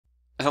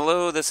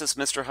Hello, this is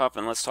Mr. Huff,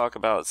 and let's talk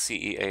about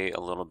CEA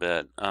a little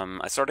bit.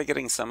 I started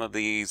getting some of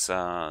these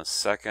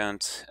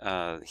second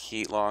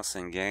heat loss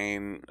and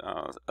gain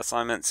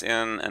assignments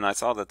in, and I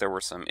saw that there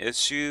were some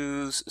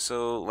issues,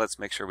 so let's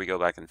make sure we go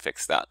back and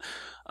fix that.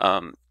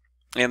 And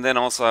then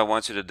also I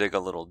want you to dig a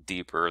little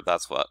deeper.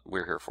 That's what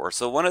we're here for.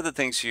 So one of the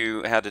things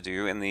you had to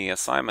do in the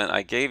assignment,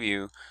 I gave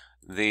you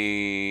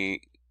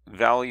the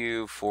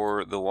value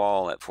for the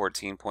wall at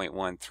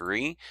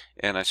 14.13,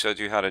 and I showed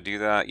you how to do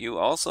that. You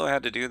also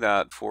had to do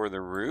that for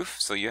the roof,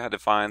 so you had to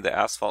find the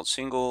asphalt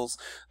shingles,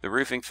 the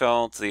roofing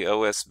felt, the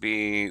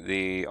OSB,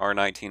 the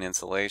R19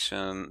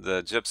 insulation,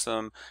 the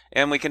gypsum,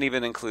 and we can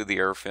even include the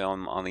air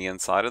film on the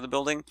inside of the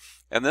building.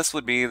 And this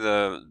would be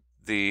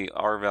the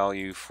R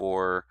value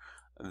for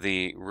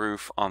the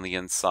roof on the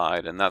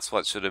inside, and that's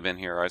what should have been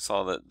here. I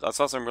saw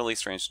some really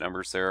strange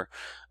numbers there.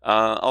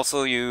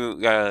 Also, you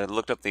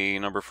looked up the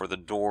number for the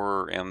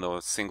door and the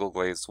single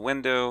glazed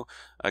window.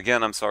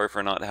 Again, I'm sorry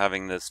for not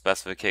having the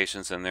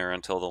specifications in there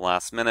until the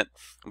last minute,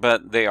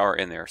 but they are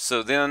in there.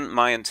 So then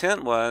my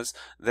intent was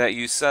that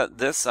you set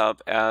this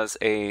up as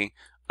a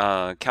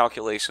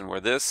calculation where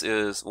this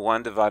is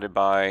 1 divided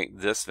by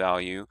this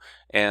value,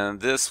 and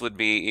this would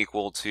be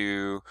equal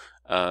to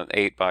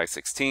 8 by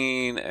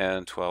 16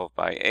 and 12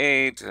 by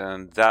 8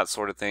 and that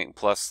sort of thing,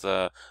 plus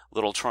the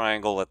little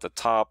triangle at the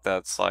top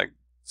that's like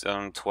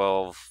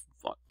 12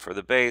 for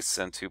the base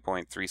and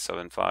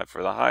 2.375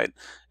 for the height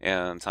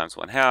and times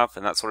 1/2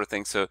 and that sort of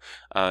thing. So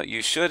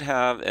you should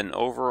have an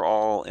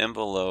overall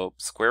envelope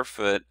square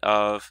foot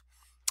of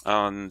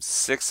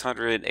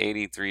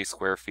 683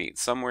 square feet,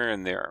 somewhere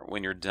in there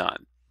when you're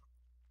done.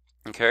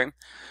 Okay,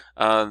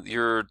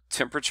 your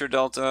temperature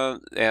delta,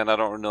 and I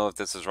don't know if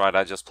this is right,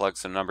 I just plugged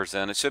some numbers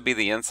in. It should be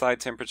the inside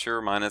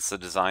temperature minus the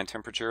design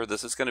temperature.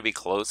 This is going to be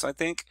close, I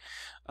think.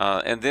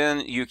 And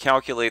then you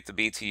calculate the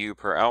BTU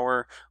per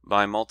hour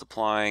by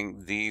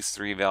multiplying these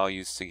three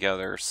values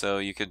together. So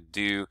you could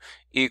do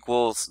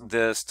equals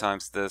this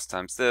times this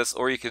times this,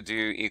 or you could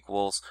do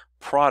equals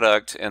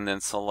product and then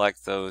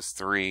select those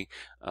three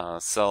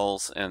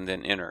cells and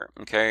then enter.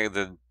 Okay,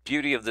 the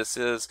beauty of this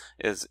is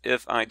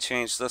if I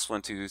change this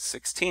one to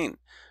 16,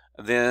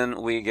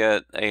 then we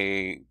get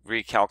a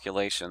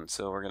recalculation.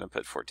 So we're going to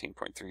put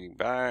 14.3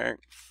 back,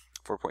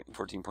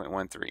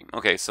 14.13.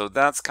 Okay, so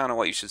that's kind of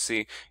what you should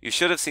see. You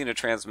should have seen a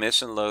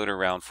transmission load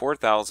around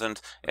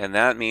 4,000, and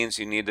that means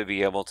you need to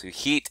be able to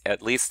heat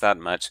at least that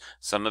much.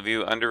 Some of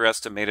you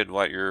underestimated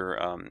what your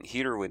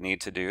heater would need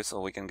to do,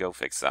 so we can go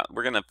fix that.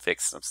 We're going to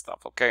fix some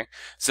stuff, okay?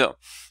 So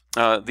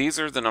these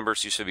are the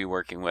numbers you should be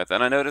working with.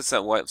 And I noticed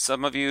that what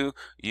some of you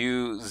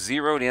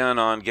zeroed in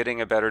on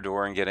getting a better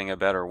door and getting a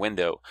better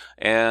window.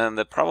 And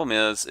the problem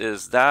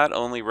is that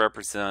only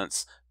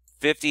represents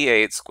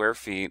 58 square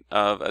feet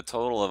of a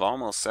total of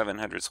almost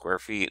 700 square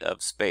feet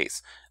of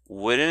space.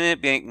 Wouldn't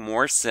it make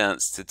more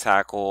sense to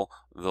tackle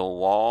the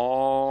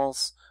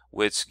walls,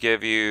 which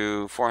give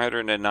you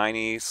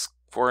 419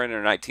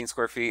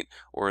 square feet,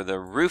 or the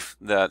roof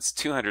that's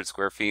 200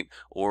 square feet,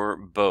 or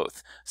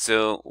both?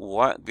 So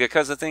what,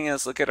 because the thing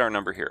is, look at our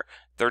number here.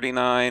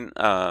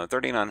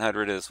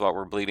 3,900 is what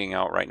we're bleeding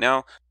out right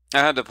now. I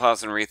had to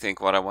pause and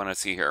rethink what I want to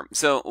see here.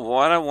 So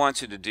what I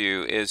want you to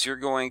do is you're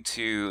going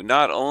to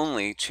not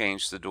only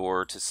change the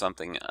door to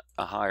something,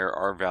 a higher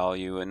R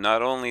value, and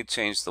not only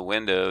change the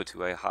window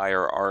to a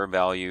higher R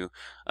value,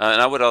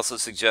 and I would also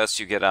suggest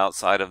you get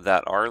outside of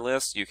that R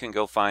list. You can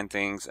go find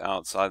things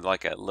outside,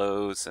 like at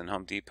Lowe's and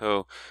Home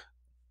Depot.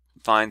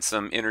 Find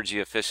some energy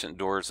efficient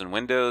doors and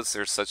windows.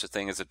 There's such a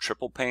thing as a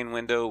triple pane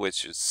window,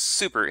 which is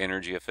super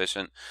energy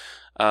efficient.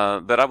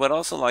 But I would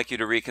also like you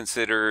to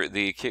reconsider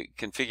the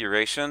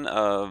configuration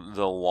of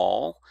the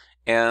wall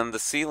and the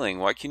ceiling.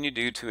 What can you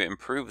do to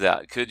improve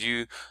that? Could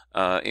you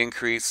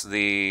increase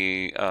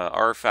the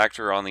R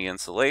factor on the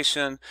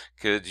insulation?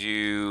 Could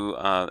you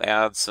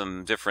add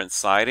some different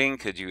siding?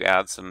 Could you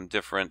add some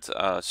different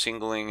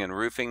shingling and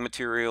roofing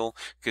material?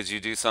 Could you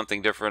do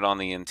something different on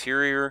the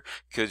interior?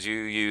 Could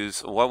you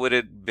use, what would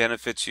it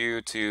benefit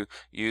you to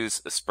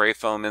use a spray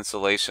foam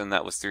insulation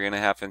that was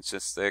 3.5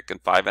 inches thick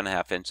and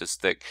 5.5 inches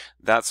thick?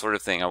 That sort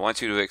of thing. I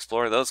want you to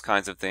explore those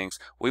kinds of things.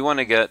 We want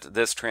to get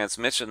this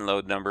transmission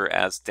load number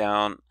as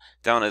down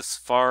as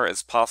far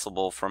as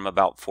possible from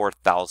about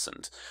 4,000.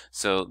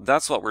 So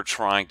that's what we're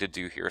trying to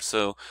do here.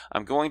 So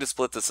I'm going to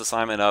split this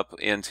assignment up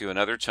into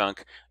another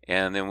chunk,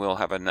 and then we'll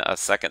have a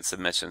second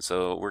submission.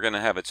 So we're going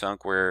to have a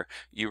chunk where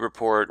you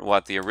report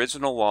what the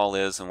original wall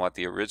is and what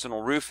the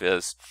original roof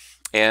is,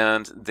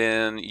 and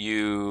then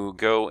you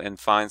go and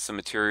find some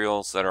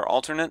materials that are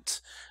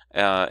alternate,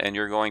 and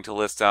you're going to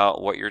list out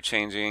what you're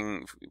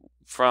changing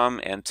from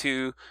and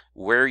to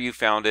where you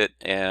found it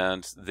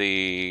and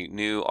the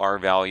new R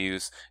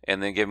values,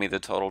 and then give me the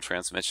total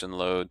transmission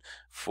load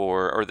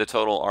or the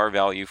total R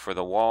value for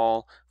the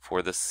wall,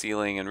 for the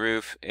ceiling and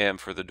roof, and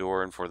for the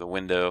door and for the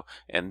window.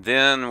 And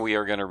then we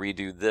are going to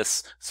redo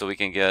this so we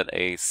can get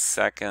a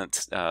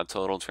second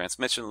total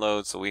transmission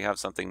load, so we have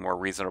something more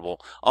reasonable.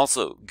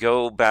 Also,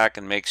 go back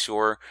and make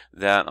sure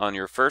that on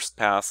your first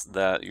pass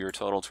that your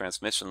total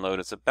transmission load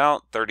is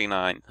about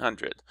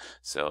 3,900.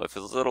 So if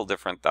it's a little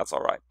different, that's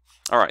all right.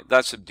 All right,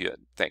 that should do it.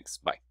 Thanks.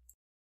 Bye.